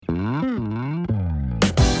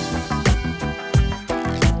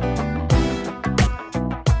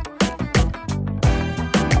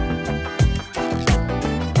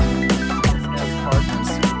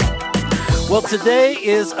Well, today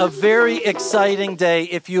is a very exciting day.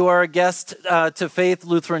 If you are a guest to Faith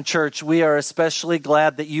Lutheran Church, we are especially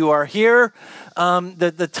glad that you are here.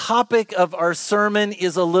 The topic of our sermon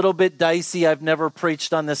is a little bit dicey. I've never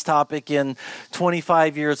preached on this topic in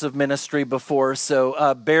 25 years of ministry before,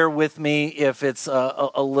 so bear with me if it's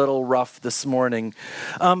a little rough this morning.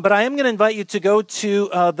 But I am going to invite you to go to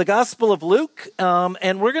the Gospel of Luke,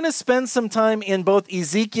 and we're going to spend some time in both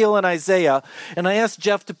Ezekiel and Isaiah. And I asked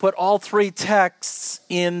Jeff to put all three texts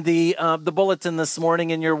in the bulletin this morning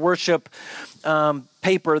in your worship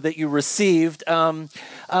paper that you received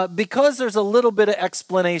because there's a little bit of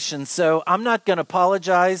explanation. So I'm not going to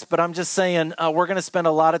apologize, but I'm just saying we're going to spend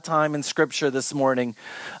a lot of time in Scripture this morning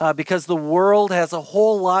because the world has a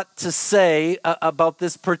whole lot to say about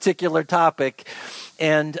this particular topic.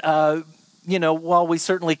 And while we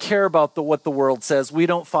certainly care about what the world says, we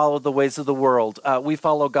don't follow the ways of the world. We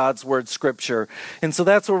follow God's word, Scripture. And so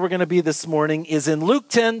that's where we're going to be this morning, is in Luke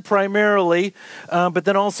 10 primarily, but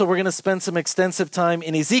then also we're going to spend some extensive time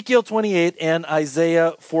in Ezekiel 28 and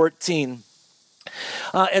Isaiah 14.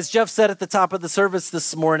 As Jeff said at the top of the service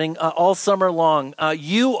this morning, all summer long,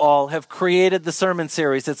 you all have created the sermon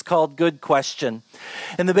series. It's called Good Question.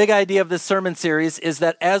 And the big idea of this sermon series is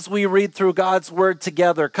that as we read through God's Word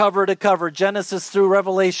together, cover to cover, Genesis through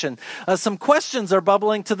Revelation, some questions are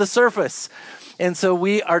bubbling to the surface. And so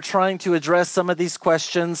we are trying to address some of these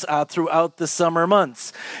questions throughout the summer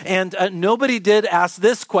months. And nobody did ask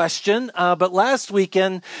this question, but last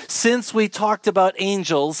weekend, since we talked about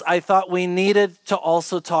angels, I thought we needed to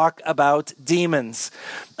also talk about demons.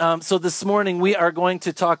 So this morning, we are going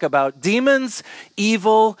to talk about demons,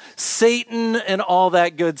 evil, Satan, and all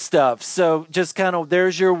that good stuff. So just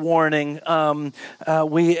there's your warning.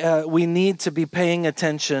 We need to be paying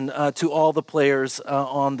attention to all the players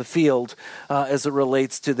on the field as it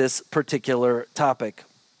relates to this particular topic.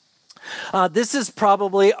 This is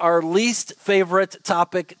probably our least favorite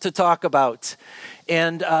topic to talk about,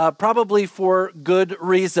 and probably for good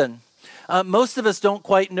reason. Most of us don't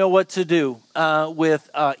quite know what to do with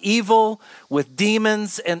evil, with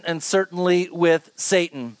demons, and certainly with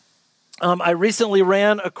Satan. I recently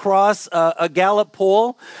ran across a Gallup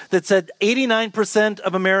poll that said 89%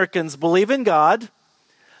 of Americans believe in God.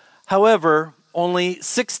 However, only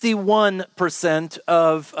 61%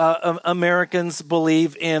 of Americans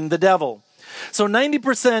believe in the devil. So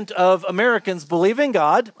 90% of Americans believe in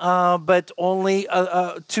God, but only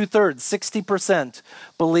two-thirds, 60%,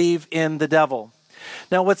 believe in the devil.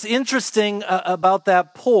 Now, what's interesting about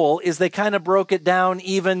that poll is they kind of broke it down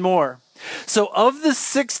even more. So of the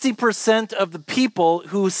 60% of the people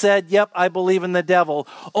who said, yep, I believe in the devil,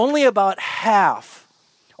 only about half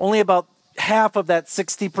of that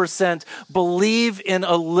 60% believe in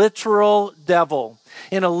a literal devil,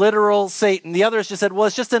 in a literal Satan. The others just said, well,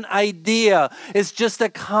 it's just an idea. It's just a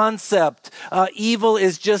concept. Evil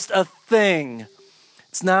is just a thing.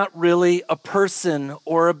 It's not really a person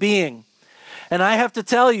or a being. And I have to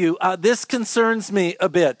tell you, this concerns me a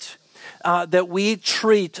bit. That we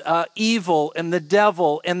treat evil and the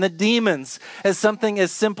devil and the demons as something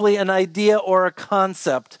as simply an idea or a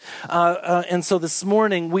concept. And so this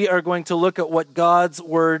morning we are going to look at what God's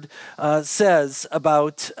Word says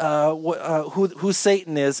about who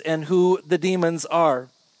Satan is and who the demons are.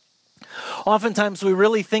 Oftentimes we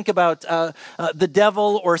really think about the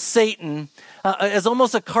devil or Satan as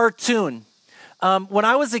almost a cartoon. When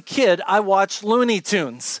I was a kid, I watched Looney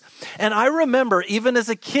Tunes. And I remember, even as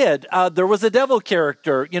a kid, there was a devil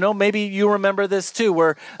character. Maybe you remember this too,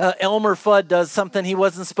 where Elmer Fudd does something he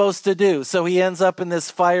wasn't supposed to do. So he ends up in this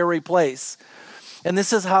fiery place. And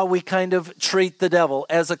this is how we kind of treat the devil,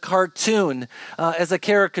 as a cartoon, as a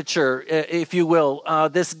caricature, if you will.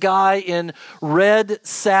 This guy in red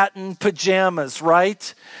satin pajamas,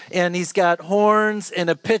 right? And he's got horns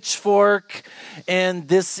and a pitchfork, and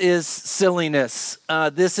this is silliness.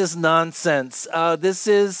 This is nonsense. This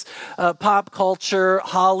is pop culture,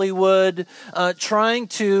 Hollywood, trying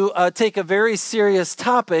to take a very serious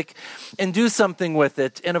topic and do something with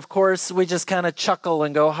it. And of course, we just kind of chuckle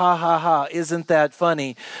and go, ha, ha, ha, isn't that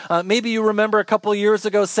funny? Maybe you remember a couple of years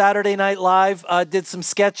ago, Saturday Night Live did some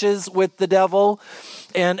sketches with the devil.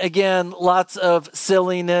 And again, lots of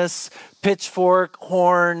silliness, pitchfork,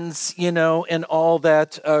 horns, and all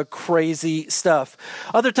that crazy stuff.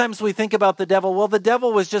 Other times we think about the devil. Well, the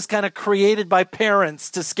devil was just kind of created by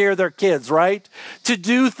parents to scare their kids, right? To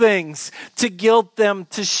do things, to guilt them,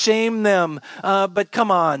 to shame them. But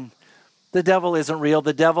come on. The devil isn't real.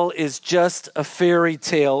 The devil is just a fairy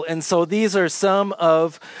tale. And so these are some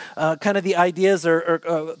of kind of the ideas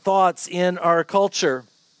or thoughts in our culture.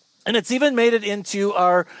 And it's even made it into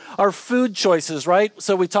our food choices, right?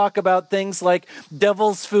 So we talk about things like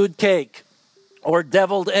devil's food cake, or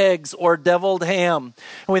deviled eggs, or deviled ham.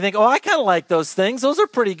 And we think, oh, I kind of like those things. Those are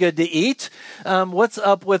pretty good to eat. What's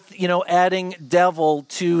up with, adding devil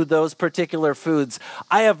to those particular foods?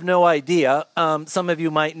 I have no idea. Some of you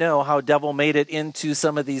might know how devil made it into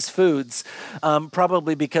some of these foods,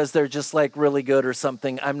 probably because they're just like really good or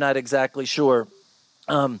something. I'm not exactly sure.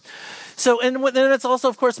 And then it's also,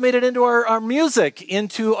 of course, made it into our music,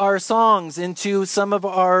 into our songs, into some of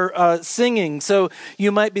our singing. So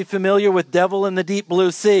you might be familiar with Devil in the Deep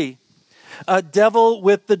Blue Sea. Devil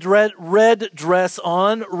with the red dress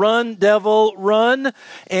on, run, devil, run.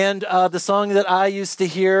 And the song that I used to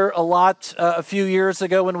hear a lot a few years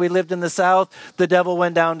ago when we lived in the South, The Devil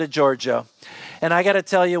Went Down to Georgia. And I got to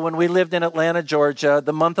tell you, when we lived in Atlanta, Georgia,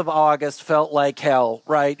 the month of August felt like hell,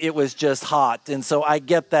 right? It was just hot. And so I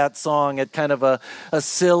get that song at kind of a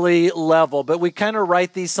silly level. But we kind of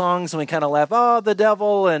write these songs and we kind of laugh, oh, the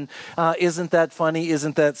devil, and isn't that funny?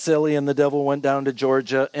 Isn't that silly? And the devil went down to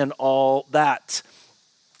Georgia and all that.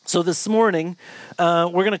 So this morning, we're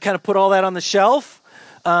going to kind of put all that on the shelf.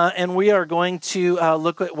 And we are going to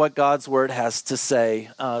look at what God's Word has to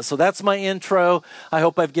say. So that's my intro. I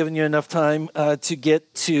hope I've given you enough time to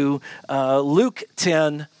get to Luke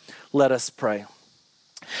 10. Let us pray.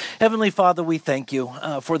 Heavenly Father, we thank you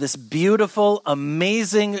for this beautiful,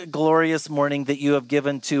 amazing, glorious morning that you have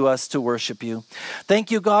given to us to worship you.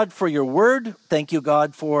 Thank you, God, for your word. Thank you,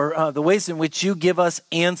 God, for the ways in which you give us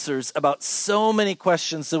answers about so many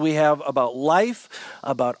questions that we have about life,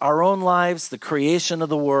 about our own lives, the creation of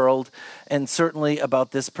the world, and certainly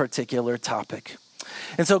about this particular topic.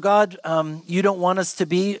 And so, God, you don't want us to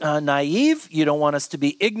be naive. You don't want us to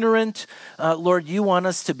be ignorant. Lord, you want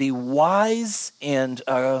us to be wise and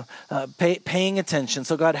paying attention.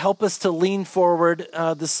 So, God, help us to lean forward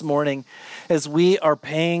this morning as we are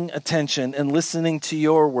paying attention and listening to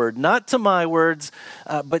your word. Not to my words,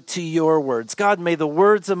 but to your words. God, may the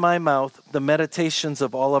words of my mouth, the meditations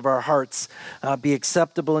of all of our hearts be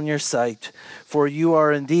acceptable in your sight. For you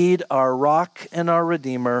are indeed our rock and our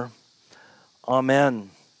redeemer.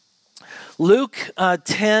 Amen. Luke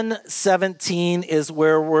 10:17 is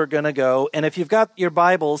where we're going to go. And if you've got your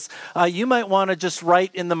Bibles, you might want to just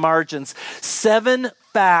write in the margins 7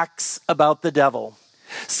 facts about the devil.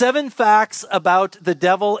 7 facts about the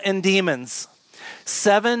devil and demons.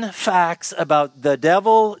 7 facts about the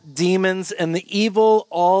devil, demons, and the evil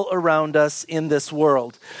all around us in this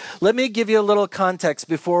world. Let me give you a little context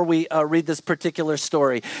before we read this particular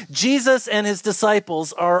story. Jesus and his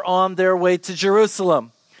disciples are on their way to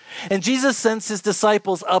Jerusalem. And Jesus sends his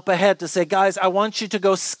disciples up ahead to say, guys, I want you to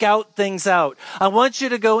go scout things out. I want you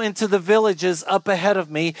to go into the villages up ahead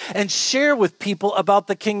of me and share with people about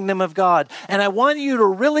the kingdom of God. And I want you to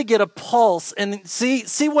really get a pulse and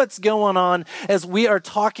see what's going on as we are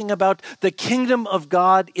talking about the kingdom of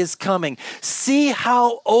God is coming. See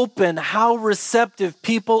how open, how receptive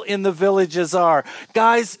people in the villages are.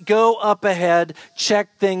 Guys, go up ahead,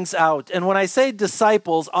 check things out. And when I say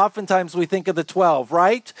disciples, oftentimes we think of the 12,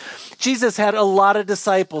 right? Jesus had a lot of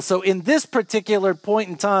disciples. So in this particular point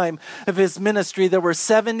in time of his ministry, there were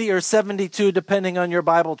 70 or 72, depending on your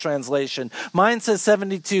Bible translation. Mine says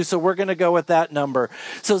 72, so we're going to go with that number.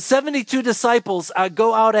 So 72 disciples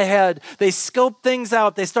go out ahead. They scope things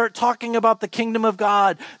out. They start talking about the kingdom of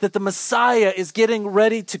God, that the Messiah is getting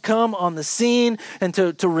ready to come on the scene and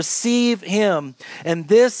to receive him. And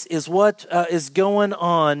this is what is going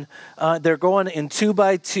on. They're going in 2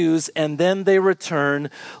 by 2s, and then they return.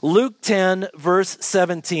 Luke 10, verse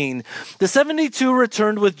 17. The 72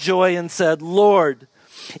 returned with joy and said, Lord,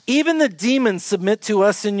 even the demons submit to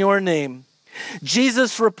us in your name.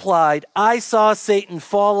 Jesus replied, I saw Satan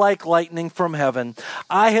fall like lightning from heaven.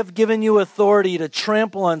 I have given you authority to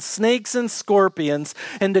trample on snakes and scorpions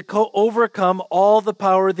and to overcome all the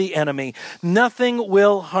power of the enemy. Nothing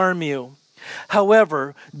will harm you.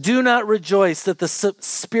 However, do not rejoice that the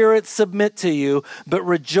spirits submit to you, but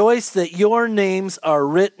rejoice that your names are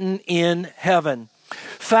written in heaven.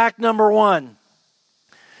 Fact number 1,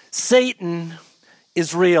 Satan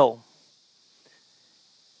is real.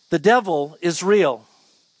 The devil is real.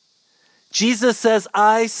 Jesus says,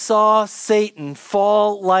 I saw Satan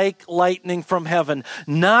fall like lightning from heaven,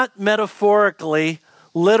 not metaphorically,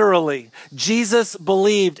 literally. Jesus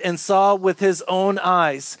believed and saw with his own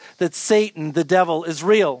eyes that Satan, the devil, is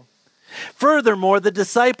real. Furthermore, the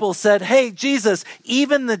disciples said, hey, Jesus,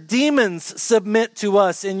 even the demons submit to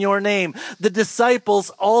us in your name. The disciples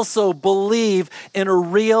also believe in a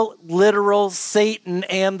real, literal Satan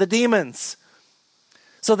and the demons.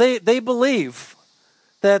 So they believe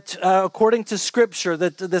that according to Scripture,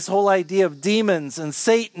 that this whole idea of demons and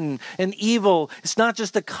Satan and evil, it's not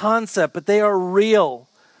just a concept, but they are real.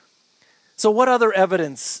 So what other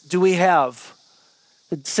evidence do we have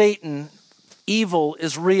that Satan, evil,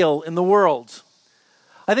 is real in the world?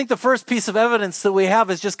 I think the first piece of evidence that we have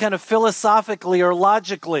is just kind of philosophically or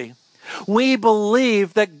logically. We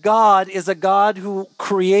believe that God is a God who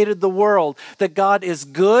created the world, that God is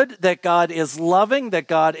good, that God is loving, that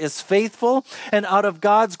God is faithful, and out of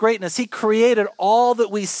God's greatness, He created all that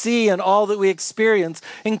we see and all that we experience,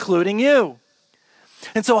 including you.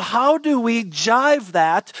 And so how do we jive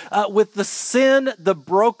that with the sin, the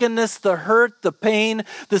brokenness, the hurt, the pain,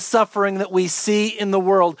 the suffering that we see in the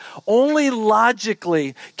world? Only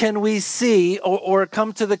logically can we see or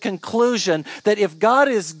come to the conclusion that if God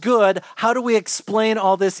is good, how do we explain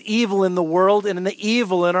all this evil in the world and in the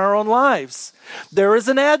evil in our own lives? There is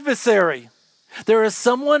an adversary. There is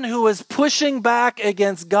someone who is pushing back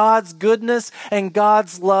against God's goodness and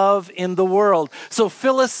God's love in the world. So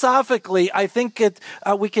philosophically, I think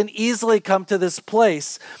we can easily come to this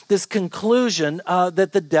place, this conclusion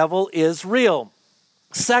that the devil is real.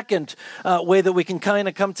 Second way that we can kind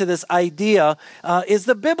of come to this idea is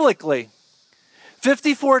the biblically.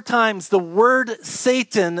 54 times the word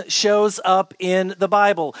Satan shows up in the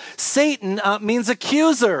Bible. Satan means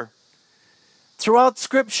accuser. Throughout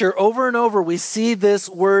Scripture, over and over, we see this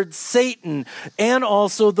word Satan and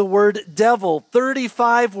also the word devil.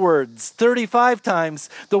 35 words, 35 times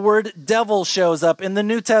the word devil shows up in the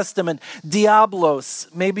New Testament. Diablos,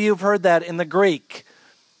 maybe you've heard that in the Greek.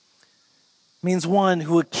 Means one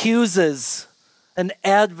who accuses, an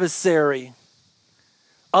adversary.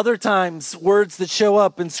 Other times, words that show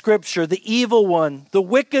up in Scripture, the evil one, the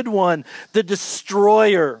wicked one, the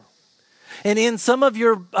destroyer. And in some of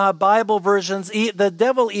your Bible versions, the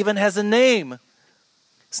devil even has a name.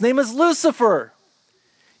 His name is Lucifer.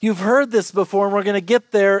 You've heard this before, and we're going to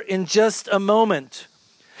get there in just a moment.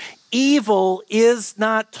 Evil is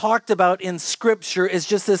not talked about in Scripture. It's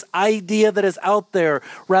just this idea that is out there.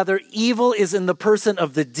 Rather, evil is in the person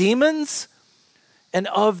of the demons and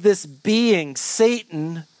of this being,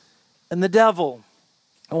 Satan and the devil.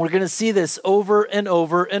 And we're going to see this over and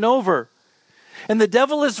over and over. And the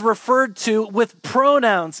devil is referred to with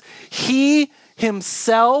pronouns, he,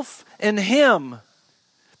 himself, and him.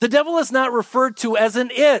 The devil is not referred to as an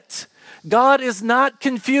it. God is not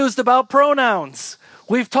confused about pronouns.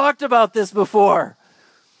 We've talked about this before.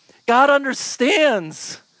 God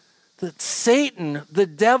understands that Satan, the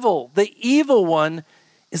devil, the evil one,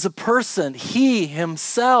 is a person. He,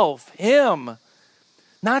 himself, him.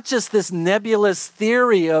 Not just this nebulous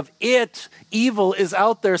theory of it, evil is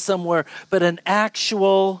out there somewhere, but an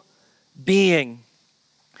actual being.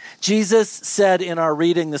 Jesus said in our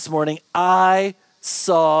reading this morning, I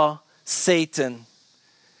saw Satan.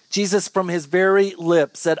 Jesus from his very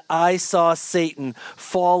lips said, I saw Satan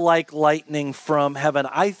fall like lightning from heaven.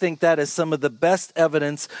 I think that is some of the best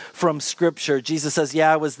evidence from Scripture. Jesus says,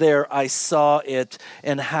 yeah, I was there. I saw it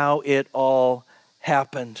and how it all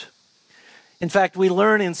happened. In fact, we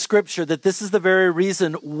learn in Scripture that this is the very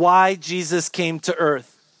reason why Jesus came to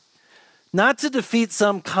earth. Not to defeat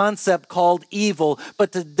some concept called evil,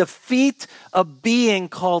 but to defeat a being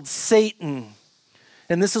called Satan.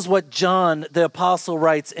 And this is what John, the apostle,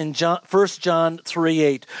 writes in 1 John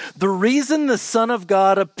 3:8. The reason the Son of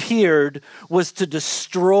God appeared was to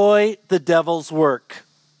destroy the devil's work.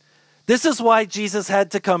 This is why Jesus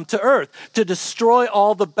had to come to earth, to destroy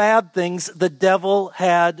all the bad things the devil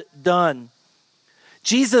had done.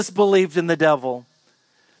 Jesus believed in the devil.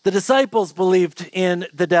 The disciples believed in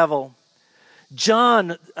the devil.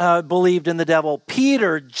 John believed in the devil.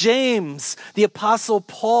 Peter, James, the apostle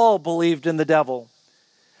Paul believed in the devil.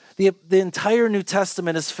 The entire New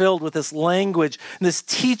Testament is filled with this language and this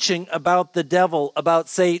teaching about the devil, about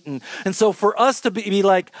Satan. And so for us to be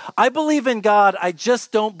like, I believe in God, I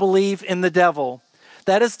just don't believe in the devil,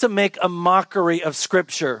 that is to make a mockery of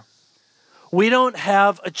Scripture. We don't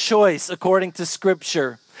have a choice according to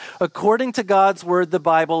Scripture. According to God's word, the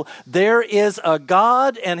Bible, there is a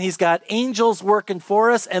God and he's got angels working for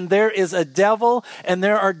us, and there is a devil and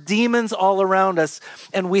there are demons all around us,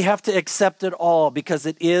 and we have to accept it all because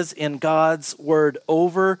it is in God's word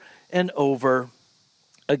over and over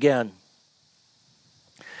again.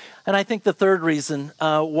 And I think the third reason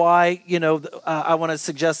why, I want to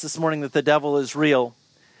suggest this morning that the devil is real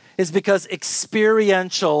is because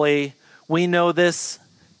experientially we know this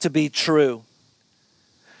to be true.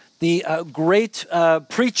 The great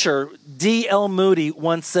preacher D.L. Moody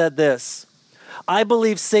once said this: I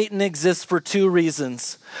believe Satan exists for two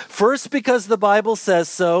reasons. First, because the Bible says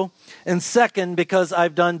so, and second, because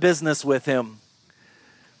I've done business with him.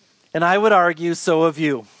 And I would argue, so have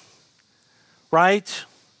you. Right?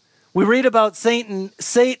 We read about Satan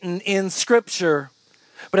in Scripture,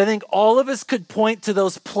 but I think all of us could point to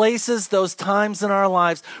those places, those times in our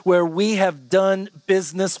lives where we have done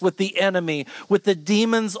business with the enemy, with the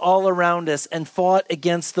demons all around us, and fought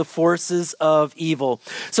against the forces of evil.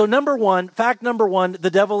 So fact number one,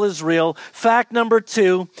 the devil is real. Fact number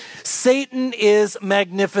two, Satan is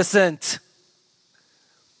magnificent.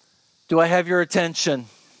 Do I have your attention?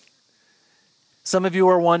 Some of you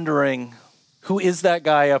are wondering, who is that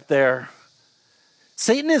guy up there?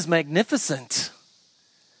 Satan is magnificent.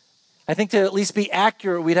 I think to at least be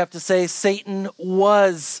accurate, we'd have to say Satan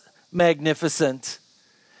was magnificent.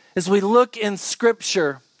 As we look in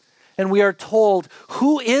Scripture and we are told,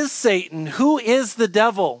 who is Satan? Who is the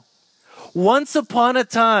devil? Once upon a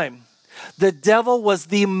time, the devil was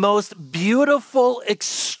the most beautiful,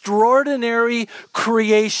 extraordinary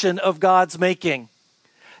creation of God's making.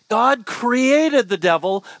 God created the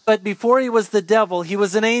devil, but before he was the devil, he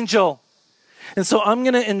was an angel. And so I'm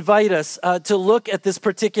going to invite us to look at this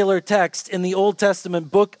particular text in the Old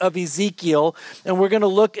Testament book of Ezekiel, and we're going to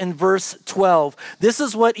look in verse 12. This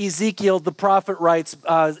is what Ezekiel, the prophet, writes.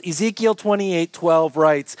 Ezekiel 28:12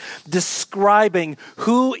 writes, describing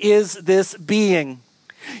who is this being.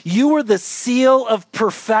 You were the seal of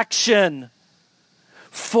perfection,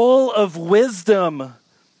 full of wisdom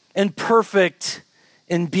and perfect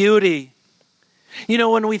in beauty. You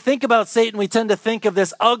know, when we think about Satan, we tend to think of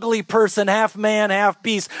this ugly person, half man, half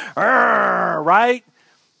beast, right?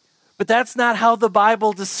 But that's not how the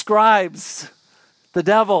Bible describes the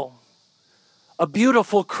devil. A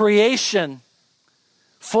beautiful creation,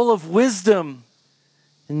 full of wisdom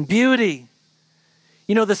and beauty.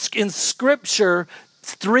 You know, in Scripture,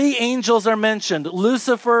 3 angels are mentioned: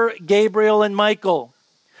 Lucifer, Gabriel, and Michael.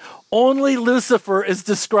 Only Lucifer is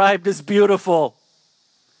described as beautiful.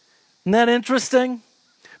 Isn't that interesting?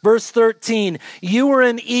 Verse 13, you were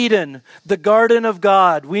in Eden, the garden of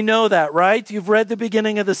God. We know that, right? You've read the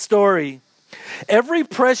beginning of the story. Every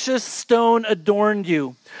precious stone adorned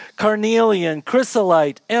you: carnelian,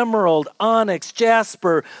 chrysolite, emerald, onyx,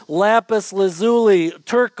 jasper, lapis lazuli,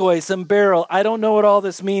 turquoise, and beryl. I don't know what all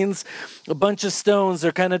this means. A bunch of stones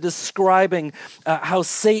are kind of describing how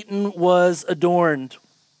Satan was adorned.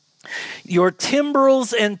 Your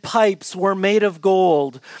timbrels and pipes were made of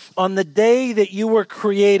gold. On the day that you were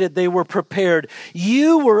created, they were prepared.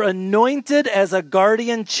 You were anointed as a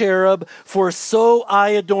guardian cherub, for so I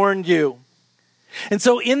adorned you. And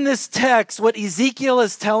so in this text, what Ezekiel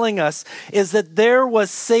is telling us is that there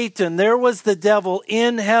was Satan, there was the devil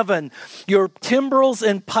in heaven. Your timbrels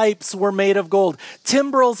and pipes were made of gold.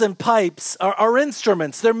 Timbrels and pipes are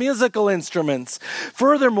instruments. They're musical instruments.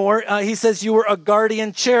 Furthermore, he says you were a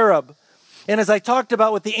guardian cherub. And as I talked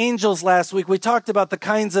about with the angels last week, we talked about the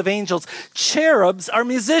kinds of angels. Cherubs are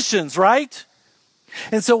musicians, right?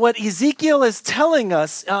 And so what Ezekiel is telling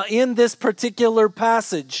us in this particular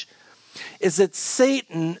passage is that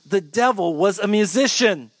Satan, the devil, was a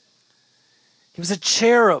musician. He was a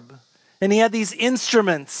cherub, and he had these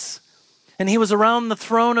instruments, and he was around the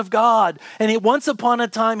throne of God. And once upon a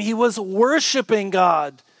time, he was worshiping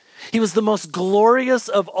God. He was the most glorious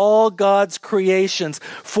of all God's creations.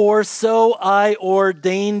 For so I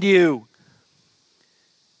ordained you.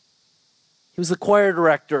 He was the choir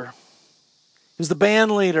director. He was the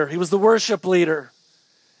band leader. He was the worship leader.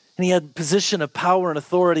 And he had a position of power and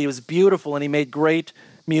authority. He was beautiful, and he made great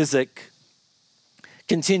music.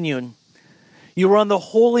 Continuing. You were on the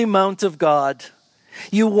holy mount of God.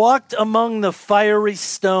 You walked among the fiery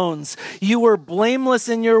stones. You were blameless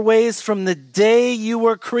in your ways from the day you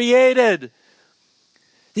were created.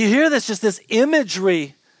 Do you hear this? Just this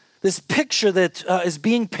imagery, this picture that is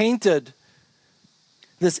being painted.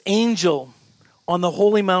 This angel on the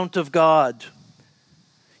holy mount of God.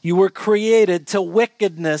 You were created till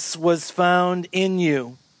wickedness was found in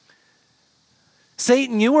you.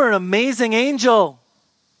 Satan, you were an amazing angel.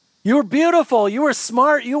 You were beautiful. You were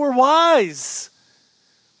smart. You were wise.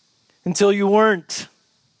 Until you weren't.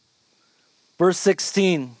 Verse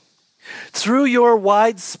 16. Through your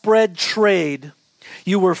widespread trade,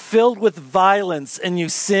 you were filled with violence, and you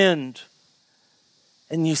sinned.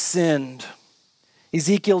 And you sinned.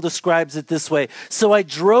 Ezekiel describes it this way. So I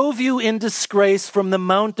drove you in disgrace from the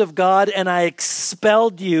mount of God, and I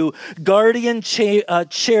expelled you, guardian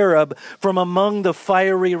cherub, from among the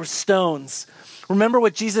fiery stones. Remember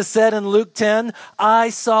what Jesus said in Luke 10?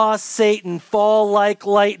 I saw Satan fall like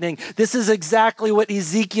lightning. This is exactly what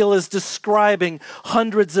Ezekiel is describing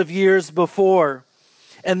hundreds of years before.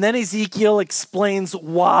 And then Ezekiel explains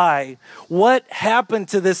why. What happened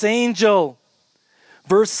to this angel?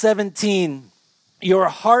 Verse 17. Your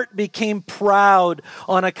heart became proud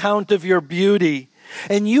on account of your beauty,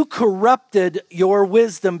 and you corrupted your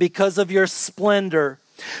wisdom because of your splendor.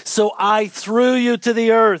 So I threw you to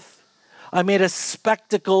the earth. I made a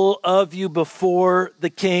spectacle of you before the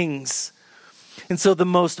kings. And so the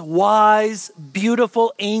most wise,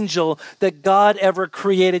 beautiful angel that God ever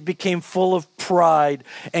created became full of pride,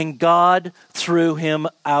 and God threw him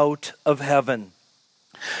out of heaven.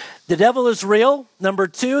 The devil is real. Number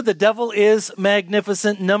 2, the devil is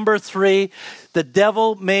magnificent. Number 3, the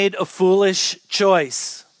devil made a foolish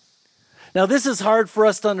choice. Now, this is hard for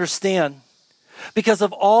us to understand because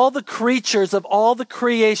of all the creatures, of all the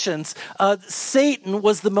creations, Satan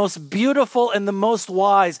was the most beautiful and the most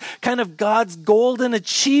wise, kind of God's golden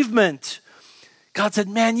achievement. God said,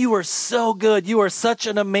 man, you are so good. You are such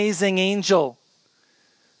an amazing angel.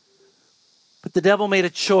 But the devil made a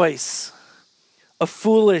choice. A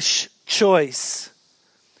foolish choice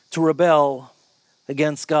to rebel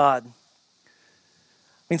against God. I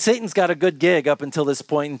mean, Satan's got a good gig up until this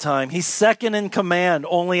point in time. He's second in command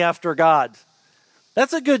only after God.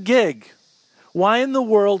 That's a good gig. Why in the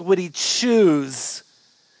world would he choose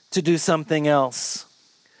to do something else?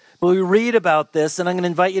 But we read about this, and I'm going to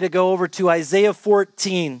invite you to go over to Isaiah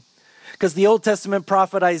 14. Because the Old Testament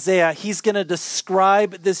prophet Isaiah, he's going to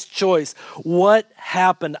describe this choice. What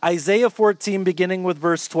happened? Isaiah 14, beginning with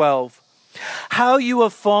verse 12. How you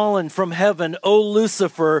have fallen from heaven, O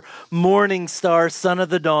Lucifer, morning star, son of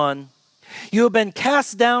the dawn. You have been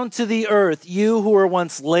cast down to the earth, you who were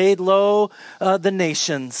once laid low the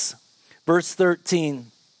nations. Verse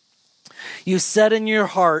 13. You said in your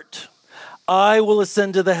heart, I will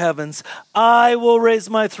ascend to the heavens. I will raise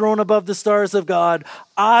my throne above the stars of God.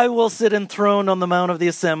 I will sit enthroned on the mount of the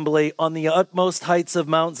assembly, on the utmost heights of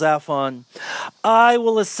Mount Zaphon. I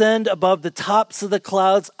will ascend above the tops of the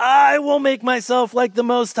clouds. I will make myself like the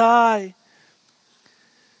Most High.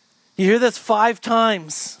 You hear this 5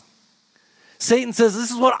 times. Satan says,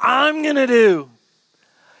 this is what I'm going to do.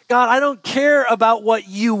 God, I don't care about what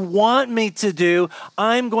you want me to do.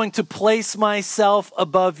 I'm going to place myself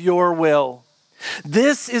above your will.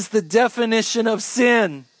 This is the definition of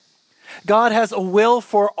sin. God has a will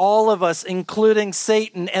for all of us, including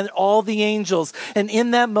Satan and all the angels. And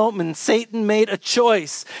in that moment, Satan made a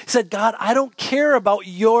choice. He said, God, I don't care about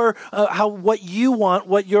what you want,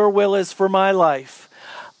 what your will is for my life.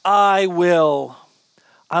 I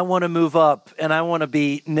want to move up and I want to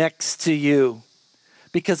be next to you.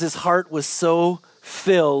 Because his heart was so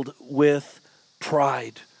filled with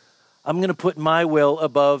pride. I'm going to put my will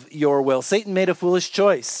above your will. Satan made a foolish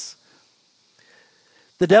choice.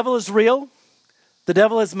 The devil is real. The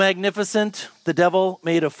devil is magnificent. The devil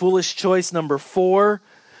made a foolish choice. Number 4,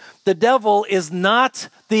 the devil is not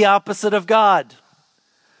the opposite of God.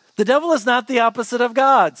 The devil is not the opposite of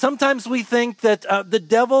God. Sometimes we think that the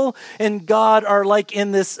devil and God are like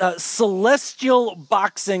in this celestial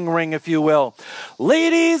boxing ring, if you will.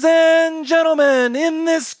 Ladies and gentlemen, in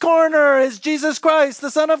this corner is Jesus Christ,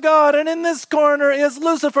 the Son of God, and in this corner is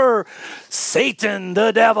Lucifer, Satan,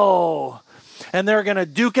 the devil. And they're going to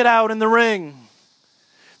duke it out in the ring.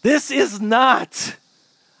 This is not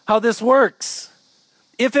how this works.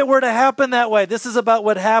 If it were to happen that way, this is about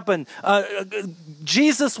what happened.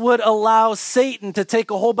 Jesus would allow Satan to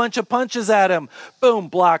take a whole bunch of punches at him. Boom,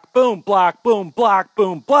 block, boom, block, boom, block,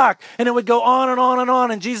 boom, block. And it would go on and on and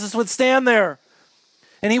on, and Jesus would stand there.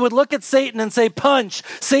 And he would look at Satan and say, punch.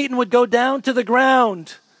 Satan would go down to the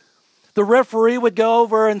ground. The referee would go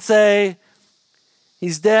over and say,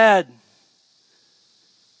 he's dead.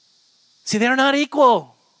 See, they're not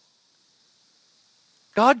equal.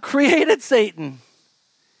 God created Satan.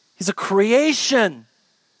 He's a creation.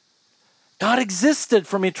 God existed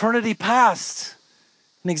from eternity past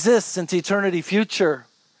and exists into eternity future.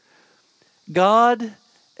 God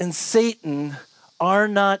and Satan are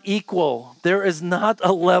not equal. There is not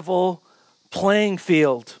a level playing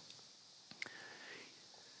field.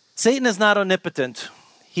 Satan is not omnipotent.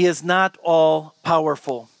 He is not all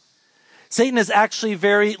powerful. Satan is actually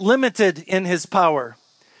very limited in his power.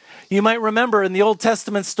 You might remember in the Old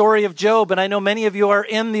Testament story of Job, and I know many of you are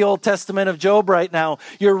in the Old Testament of Job right now.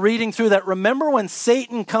 You're reading through that. Remember when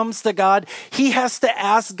Satan comes to God, he has to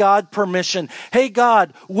ask God permission. Hey,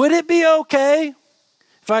 God, would it be okay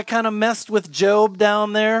if I kind of messed with Job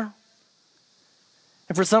down there?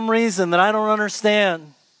 And for some reason that I don't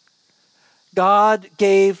understand, God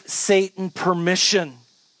gave Satan permission.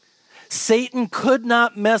 Satan could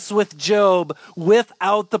not mess with Job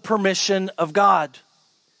without the permission of God.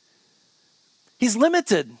 He's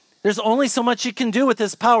limited There's only so much you can do with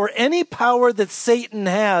this power. Any power that Satan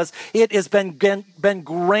has, it has been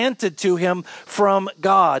granted to him from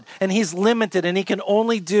God. And he's limited, and he can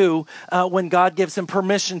only do when God gives him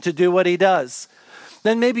permission to do what he does.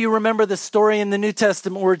 Then maybe you remember the story in the New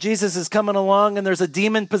Testament where Jesus is coming along and there's a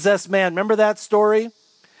demon-possessed man. Remember that story?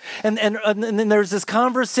 And then there's this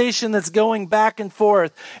conversation that's going back and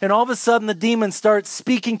forth. And all of a sudden the demons start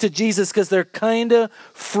speaking to Jesus because they're kind of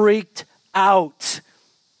freaked out.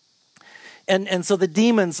 And so the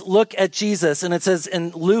demons look at Jesus, and it says in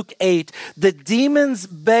Luke 8, the demons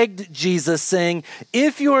begged Jesus, saying,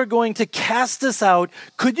 if you are going to cast us out,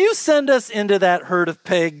 could you send us into that herd of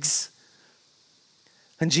pigs?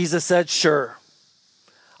 And Jesus said, sure,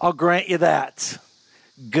 I'll grant you that.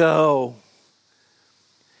 Go.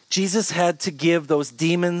 Jesus had to give those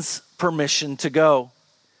demons permission to go.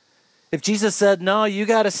 If Jesus said, no, you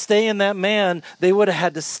got to stay in that man, they would have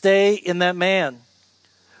had to stay in that man.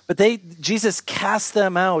 But Jesus cast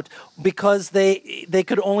them out because they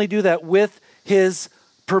could only do that with his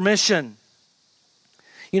permission.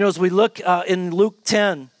 You know, as we look in Luke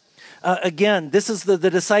 10, again, this is the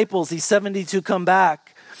disciples, these 72 come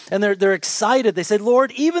back, and they're excited. They say,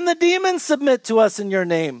 Lord, even the demons submit to us in your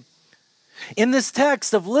name. In this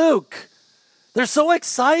text of Luke, they're so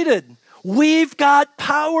excited. We've got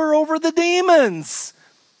power over the demons.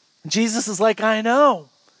 Jesus is like, I know,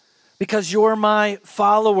 because you're my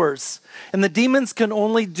followers. And the demons can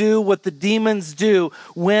only do what the demons do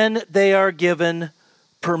when they are given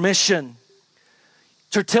permission.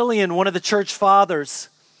 Tertullian, one of the church fathers,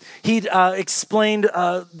 he explained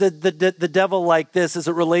the devil like this as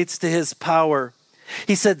it relates to his power.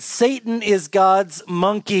 He said, Satan is God's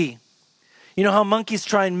monkey. You know how monkeys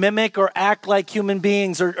try and mimic or act like human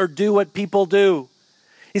beings or do what people do?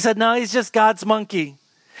 He said, no, he's just God's monkey.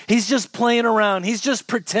 He's just playing around. He's just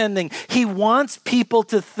pretending. He wants people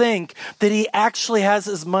to think that he actually has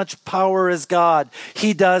as much power as God.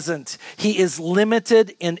 He doesn't. He is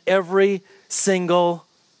limited in every single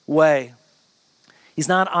way. He's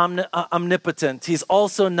not omnipotent. He's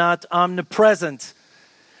also not omnipresent.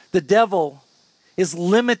 The devil is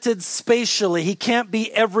limited spatially. He can't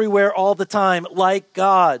be everywhere all the time like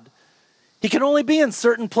God. He can only be in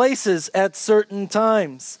certain places at certain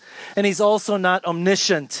times. And he's also not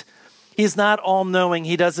omniscient. He's not all-knowing.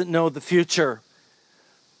 He doesn't know the future.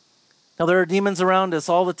 Now, there are demons around us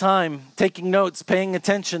all the time, taking notes, paying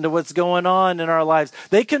attention to what's going on in our lives.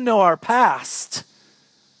 They can know our past.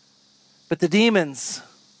 But the demons,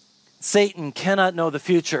 Satan, cannot know the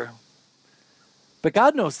future. But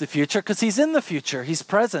God knows the future because he's in the future. He's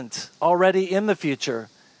present, already in the future.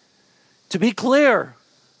 To be clear,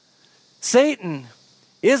 Satan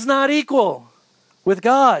is not equal with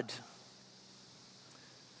God.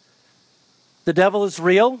 The devil is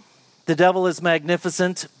real. The devil is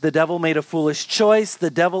magnificent. The devil made a foolish choice.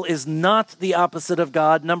 The devil is not the opposite of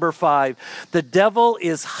God. Number 5, the devil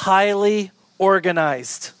is highly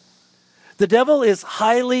organized. The devil is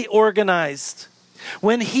highly organized.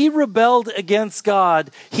 When he rebelled against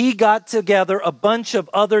God, he got together a bunch of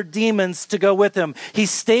other demons to go with him. He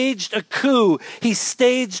staged a coup. He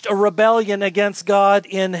staged a rebellion against God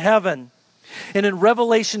in heaven. And in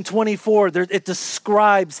Revelation 24, it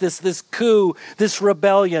describes this coup, this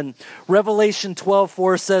rebellion. Revelation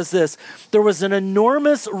 12:4 says this, there was an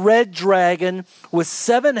enormous red dragon with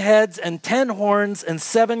 7 heads and 10 horns and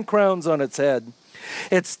 7 crowns on its head.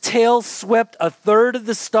 Its tail swept 1/3 of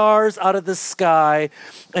the stars out of the sky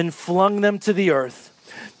and flung them to the earth.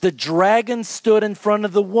 The dragon stood in front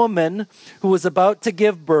of the woman who was about to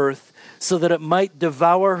give birth so that it might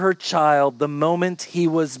devour her child the moment he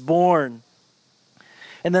was born.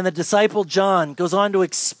 And then the disciple John goes on to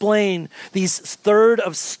explain these 1/3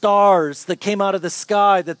 of stars that came out of the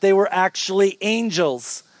sky, that they were actually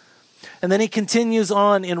angels. And then he continues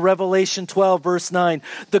on in Revelation 12, verse 9.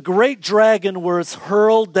 The great dragon was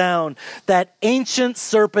hurled down, that ancient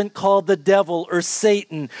serpent called the devil or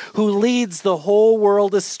Satan, who leads the whole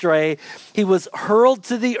world astray. He was hurled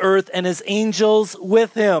to the earth and his angels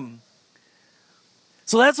with him.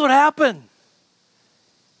 So that's what happened.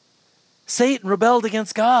 Satan rebelled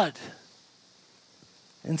against God.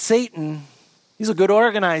 And Satan, he's a good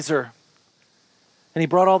organizer. And he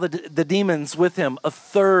brought all the demons with him.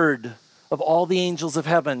 1/3 of all the angels of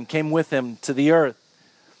heaven came with him to the earth.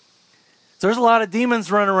 So there's a lot of demons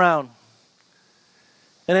running around.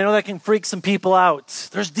 And I know that can freak some people out.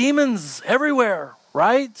 There's demons everywhere,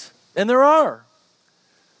 right? And there are.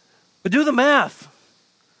 But do the math.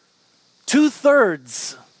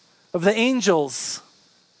 2/3 of the angels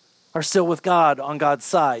are still with God on God's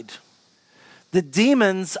side. The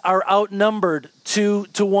demons are outnumbered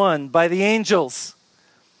 2-1 by the angels.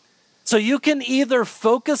 So you can either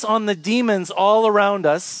focus on the demons all around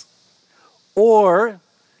us, or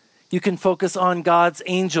you can focus on God's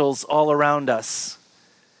angels all around us.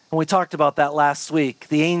 And we talked about that last week.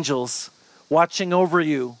 The angels watching over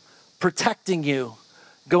you, protecting you,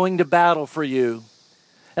 going to battle for you.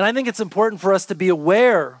 And I think it's important for us to be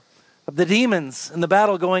aware of the demons and the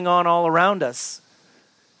battle going on all around us.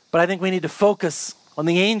 But I think we need to focus on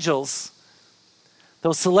the angels,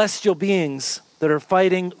 those celestial beings that are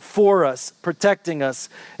fighting for us, protecting us,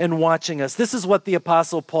 and watching us. This is what the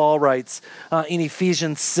Apostle Paul writes in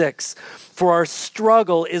Ephesians 6. For our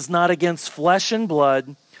struggle is not against flesh and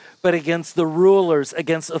blood, but against the rulers,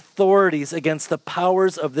 against authorities, against the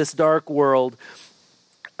powers of this dark world,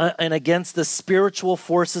 and against the spiritual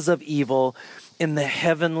forces of evil in the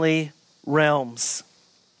heavenly realms.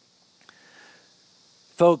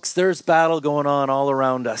 Folks, there's battle going on all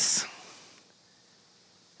around us.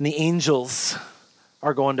 And the angels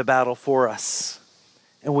are going to battle for us.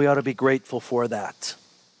 And we ought to be grateful for that.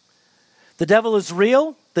 The devil is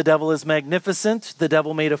real. The devil is magnificent. The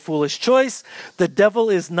devil made a foolish choice. The devil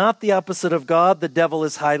is not the opposite of God. The devil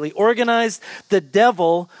is highly organized. The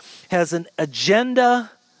devil has an agenda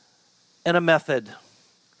and a method.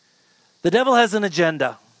 The devil has an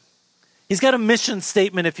agenda. He's got a mission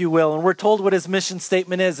statement, if you will. And we're told what his mission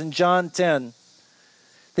statement is in John 10.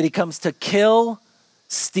 That he comes to kill,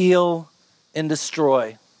 steal, and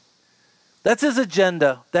destroy. That's his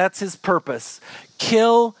agenda. That's his purpose.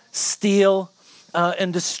 Kill, steal,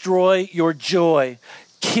 and destroy your joy.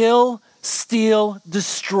 Kill, steal,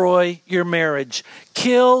 destroy your marriage.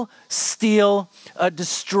 Kill, steal,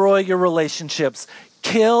 destroy your relationships.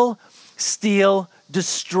 Kill, steal,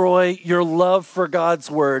 destroy your love for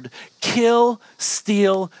God's word. Kill,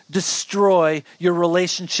 steal, destroy your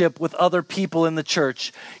relationship with other people in the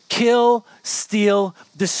church. Kill, steal,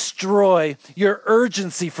 destroy your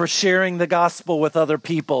urgency for sharing the gospel with other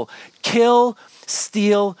people. Kill,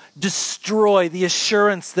 steal, destroy the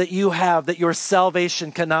assurance that you have that your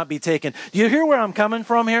salvation cannot be taken. Do you hear where I'm coming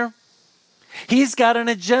from here? He's got an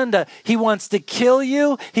agenda. He wants to kill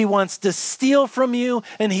you, he wants to steal from you,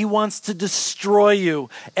 and he wants to destroy you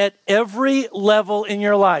at every level in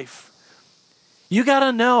your life. You got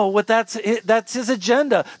to know what that's his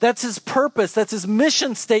agenda. That's his purpose. That's his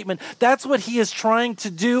mission statement. That's what he is trying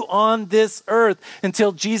to do on this earth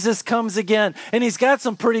until Jesus comes again. And he's got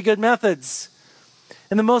some pretty good methods.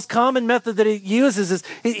 And the most common method that he uses is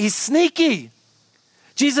he's sneaky.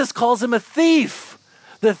 Jesus calls him a thief.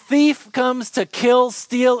 The thief comes to kill,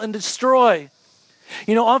 steal, and destroy.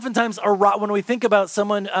 You know, oftentimes when we think about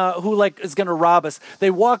someone who is going to rob us,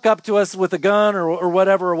 they walk up to us with a gun or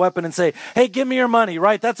whatever, a weapon, and say, hey, give me your money,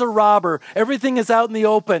 right? That's a robber. Everything is out in the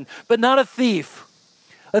open, but not a thief.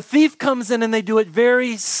 A thief comes in and they do it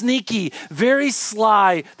very sneaky, very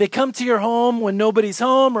sly. They come to your home when nobody's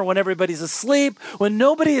home or when everybody's asleep, when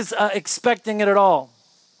nobody is expecting it at all.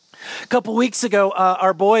 A couple weeks ago,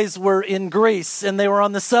 our boys were in Greece and they were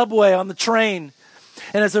on the subway, on the train.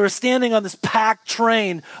 And as they were standing on this packed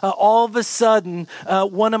train, all of a sudden,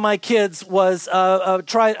 one of my kids was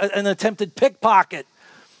tried an attempted pickpocket,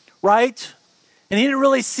 right? And he didn't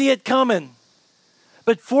really see it coming.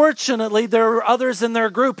 But fortunately, there were others in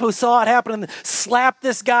their group who saw it happen and slapped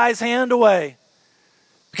this guy's hand away.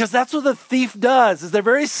 Because that's what the thief does, is they're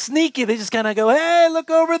very sneaky. They just kind of go, hey, look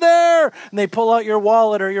over there. And they pull out your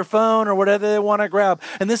wallet or your phone or whatever they want to grab.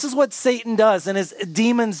 And this is what Satan does and his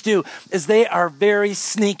demons do, is they are very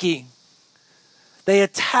sneaky. They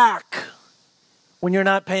attack when you're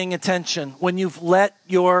not paying attention, when you've let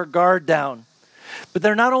your guard down. But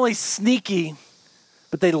they're not only sneaky,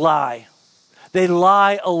 but they lie. They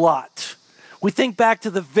lie a lot. We think back to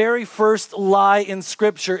the very first lie in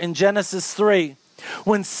Scripture in Genesis 3.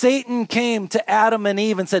 When Satan came to Adam and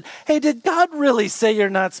Eve and said, hey, did God really say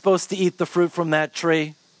you're not supposed to eat the fruit from that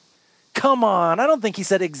tree? Come on, I don't think he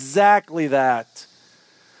said exactly that.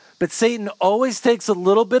 But Satan always takes a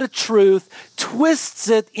little bit of truth, twists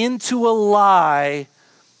it into a lie,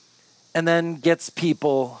 and then gets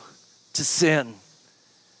people to sin.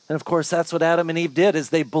 And of course, that's what Adam and Eve did, is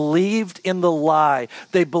they believed in the lie.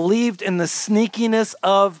 They believed in the sneakiness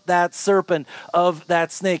of that serpent, of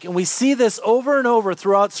that snake. And we see this over and over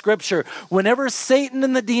throughout Scripture. Whenever Satan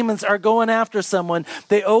and the demons are going after someone,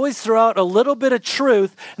 they always throw out a little bit of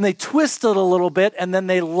truth, and they twist it a little bit, and then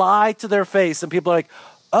they lie to their face. And people are like,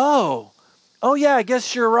 oh yeah, I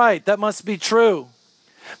guess you're right. That must be true.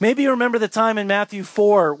 Maybe you remember the time in Matthew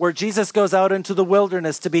 4 where Jesus goes out into the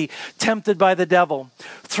wilderness to be tempted by the devil.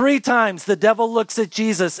 3 times the devil looks at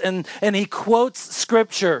Jesus and he quotes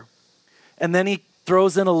Scripture. And then he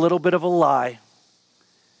throws in a little bit of a lie.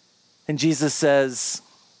 And Jesus says,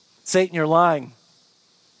 Satan, you're lying.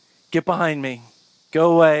 Get behind me.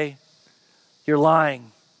 Go away. You're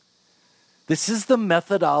lying. This is the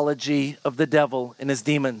methodology of the devil and his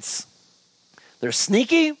demons. They're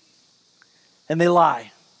sneaky and they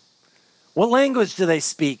lie. What language do they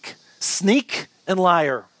speak? Sneak and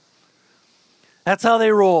liar. That's how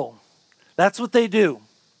they roll. That's what they do.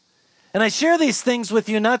 And I share these things with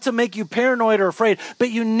you not to make you paranoid or afraid,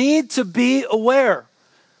 but you need to be aware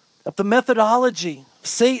of the methodology of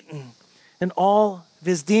Satan and all of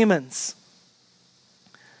his demons.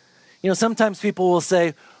 You know, sometimes people will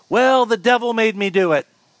say, well, the devil made me do it.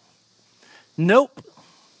 Nope.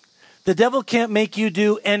 The devil can't make you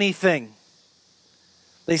do anything.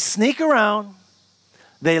 They sneak around,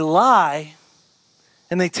 they lie,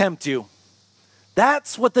 and they tempt you.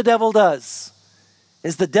 That's what the devil does.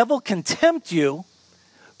 Is the devil can tempt you,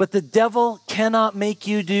 but the devil cannot make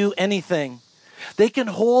you do anything. They can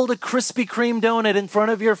hold a Krispy Kreme donut in front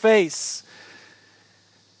of your face.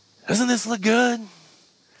 Doesn't this look good?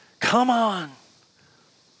 Come on.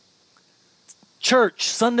 Church,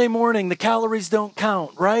 Sunday morning, the calories don't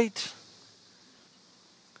count, right?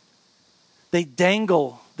 They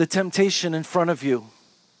dangle the temptation in front of you.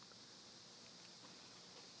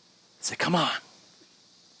 Say, come on.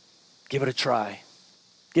 Give it a try.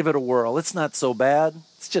 Give it a whirl. It's not so bad.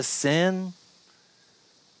 It's just sin.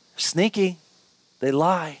 They're sneaky. They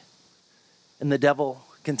lie. And the devil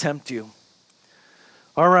can tempt you.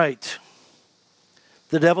 All right.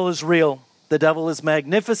 The devil is real. The devil is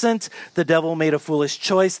magnificent. The devil made a foolish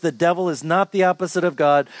choice. The devil is not the opposite of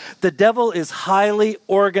God. The devil is highly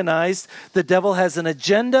organized. The devil has an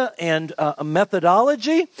agenda and a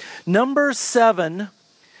methodology. Number 7,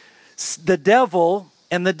 the devil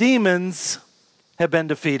and the demons have been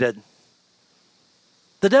defeated.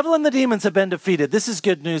 The devil and the demons have been defeated. This is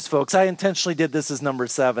good news, folks. I intentionally did this as number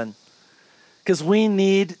 7 because we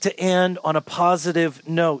need to end on a positive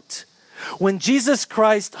note. When Jesus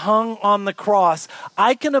Christ hung on the cross,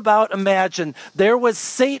 I can about imagine there was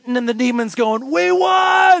Satan and the demons going, we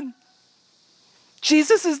won!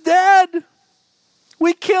 Jesus is dead.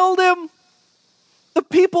 We killed him. The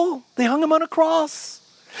people, they hung him on a cross.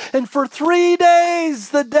 And for 3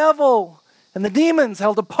 days, the devil and the demons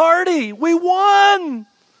held a party. We won!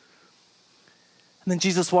 And then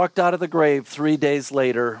Jesus walked out of the grave 3 days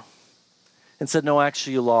later and said, no,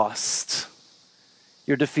 actually, you lost.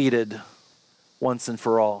 You're defeated once and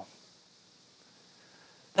for all.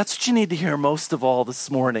 That's what you need to hear most of all this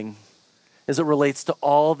morning as it relates to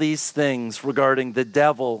all these things regarding the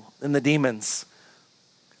devil and the demons.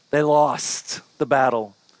 They lost the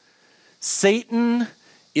battle. Satan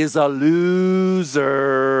is a loser.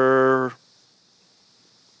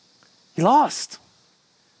 He lost.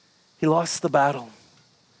 He lost the battle.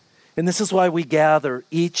 And this is why we gather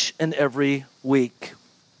each and every week.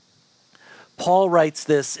 Paul writes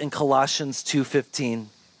this in Colossians 2:15.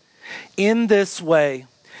 In this way,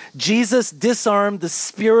 Jesus disarmed the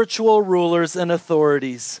spiritual rulers and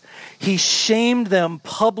authorities. He shamed them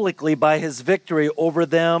publicly by his victory over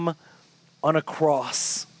them on a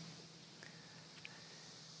cross.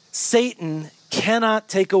 Satan cannot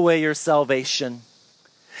take away your salvation.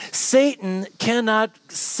 Satan cannot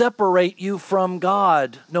separate you from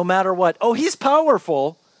God, no matter what. Oh, he's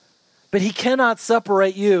powerful, but he cannot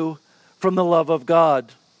separate you from the love of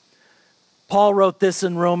God. Paul wrote this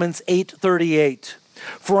in Romans 8:38.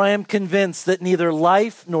 For I am convinced that neither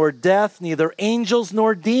life nor death, neither angels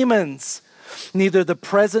nor demons, neither the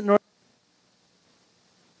present nor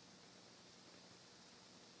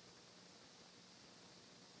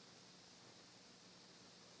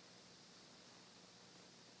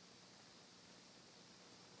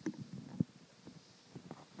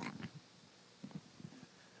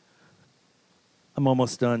I'm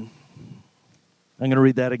almost done. I'm going to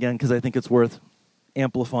read that again because I think it's worth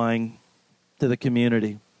amplifying to the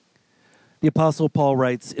community. The Apostle Paul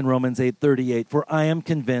writes in Romans 8:38, for I am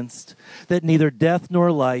convinced that neither death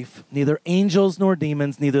nor life, neither angels nor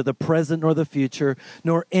demons, neither the present nor the future,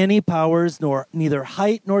 nor any powers, nor neither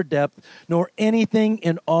height nor depth, nor anything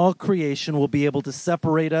in all creation will be able to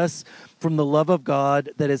separate us from the love of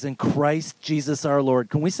God that is in Christ Jesus our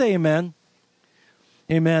Lord. Can we say amen?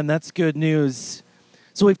 Amen. That's good news.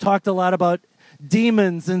 So we've talked a lot about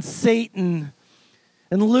demons and Satan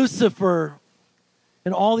and Lucifer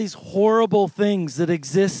and all these horrible things that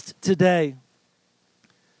exist today.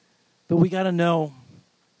 But we got to know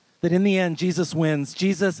that in the end, Jesus wins.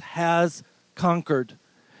 Jesus has conquered.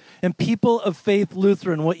 And people of Faith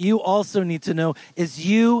Lutheran, what you also need to know is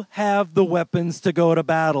you have the weapons to go to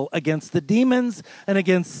battle against the demons and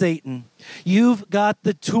against Satan. You've got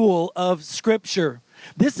the tool of Scripture.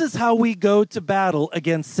 This is how we go to battle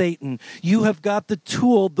against Satan. You have got the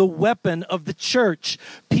tool, the weapon of the church.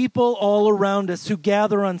 People all around us who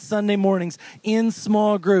gather on Sunday mornings in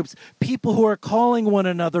small groups. People who are calling one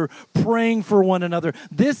another, praying for one another.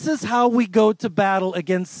 This is how we go to battle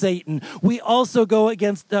against Satan. We also go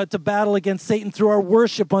to battle against Satan through our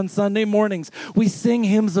worship on Sunday mornings. We sing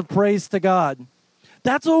hymns of praise to God.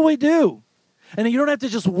 That's what we do. And you don't have to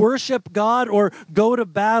just worship God or go to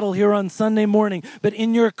battle here on Sunday morning, but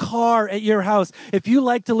in your car, at your house. If you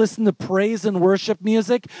like to listen to praise and worship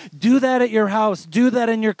music, do that at your house. Do that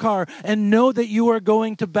in your car, and know that you are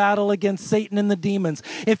going to battle against Satan and the demons.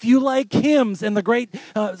 If you like hymns and the great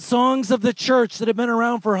songs of the church that have been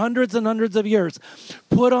around for hundreds and hundreds of years,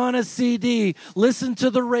 put on a CD, listen to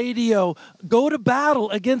the radio, go to battle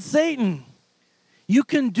against Satan. You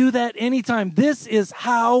can do that anytime. This is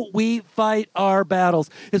how we fight our battles,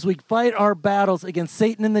 is we fight our battles against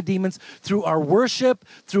Satan and the demons through our worship,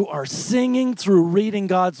 through our singing, through reading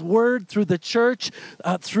God's word, through the church,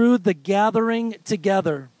 through the gathering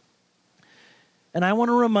together. And I want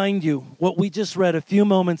to remind you what we just read a few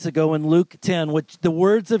moments ago in Luke 10, which the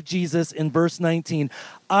words of Jesus in verse 19,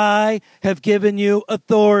 I have given you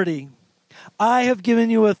authority. I have given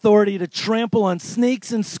you authority to trample on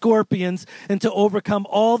snakes and scorpions and to overcome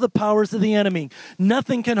all the powers of the enemy.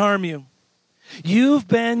 Nothing can harm you. You've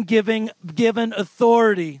been given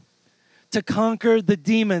authority to conquer the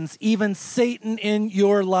demons, even Satan in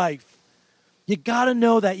your life. You got to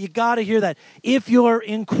know that. You got to hear that. If you're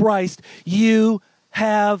in Christ, you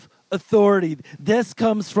have authority. This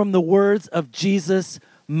comes from the words of Jesus'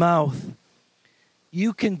 mouth.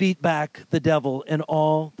 You can beat back the devil and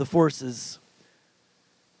all the forces.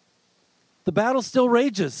 The battle still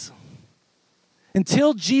rages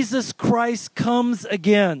until Jesus Christ comes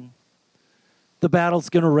again. The battle's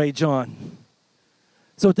going to rage on.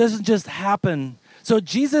 So it doesn't just happen. So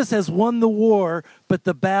Jesus has won the war, but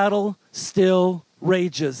the battle still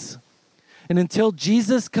rages. And until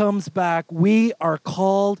Jesus comes back, we are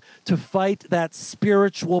called to fight that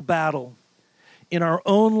spiritual battle in our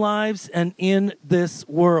own lives and in this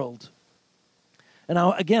world. And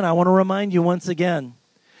I want to remind you once again,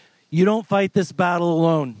 you don't fight this battle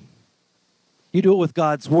alone. You do it with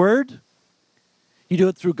God's word. You do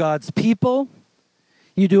it through God's people.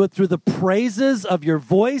 You do it through the praises of your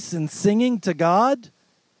voice and singing to God.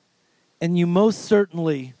 And you most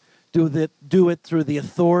certainly do it through the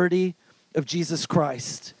authority of Jesus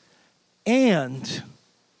Christ. And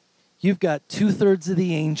you've got 2/3 of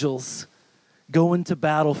the angels going to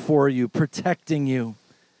battle for you, protecting you,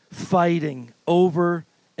 fighting over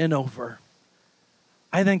and over.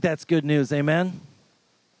 I think that's good news. Amen?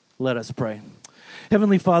 Let us pray.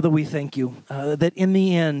 Heavenly Father, we thank you that in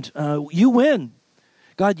the end, you win.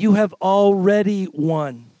 God, you have already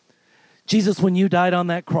won. Jesus, when you died on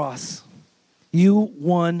that cross, you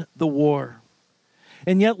won the war.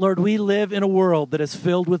 And yet, Lord, we live in a world that is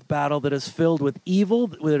filled with battle, that is filled with evil,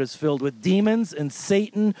 that is filled with demons and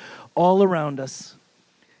Satan all around us.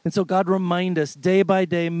 And so, God, remind us day by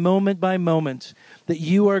day, moment by moment, that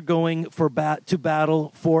you are going to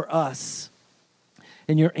battle for us.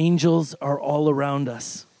 And your angels are all around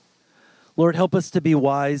us. Lord, help us to be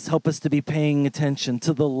wise. Help us to be paying attention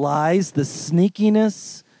to the lies, the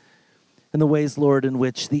sneakiness, and the ways, Lord, in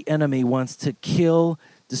which the enemy wants to kill,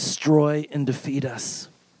 destroy, and defeat us.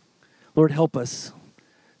 Lord, help us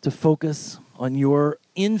to focus on your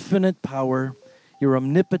infinite power, your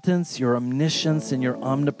omnipotence, your omniscience, and your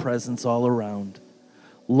omnipresence all around.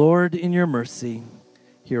 Lord, in your mercy,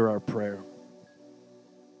 hear our prayer.